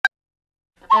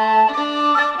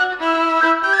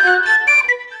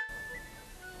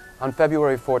On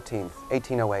February 14,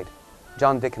 1808,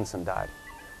 John Dickinson died.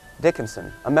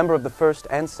 Dickinson, a member of the First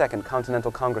and Second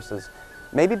Continental Congresses,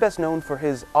 may be best known for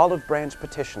his Olive Branch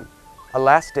Petition, a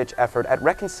last-ditch effort at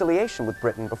reconciliation with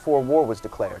Britain before war was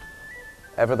declared.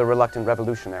 Ever the reluctant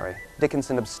revolutionary,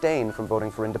 Dickinson abstained from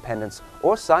voting for independence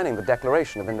or signing the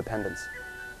Declaration of Independence.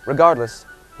 Regardless,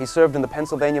 he served in the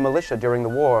Pennsylvania militia during the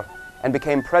war and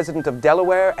became president of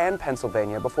Delaware and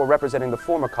Pennsylvania before representing the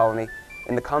former colony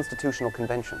in the Constitutional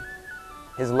Convention.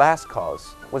 His last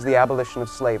cause was the abolition of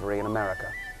slavery in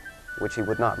America, which he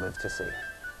would not live to see.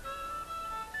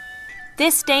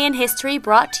 This Day in History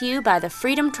brought to you by the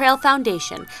Freedom Trail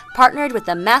Foundation, partnered with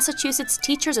the Massachusetts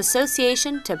Teachers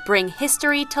Association to bring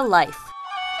history to life.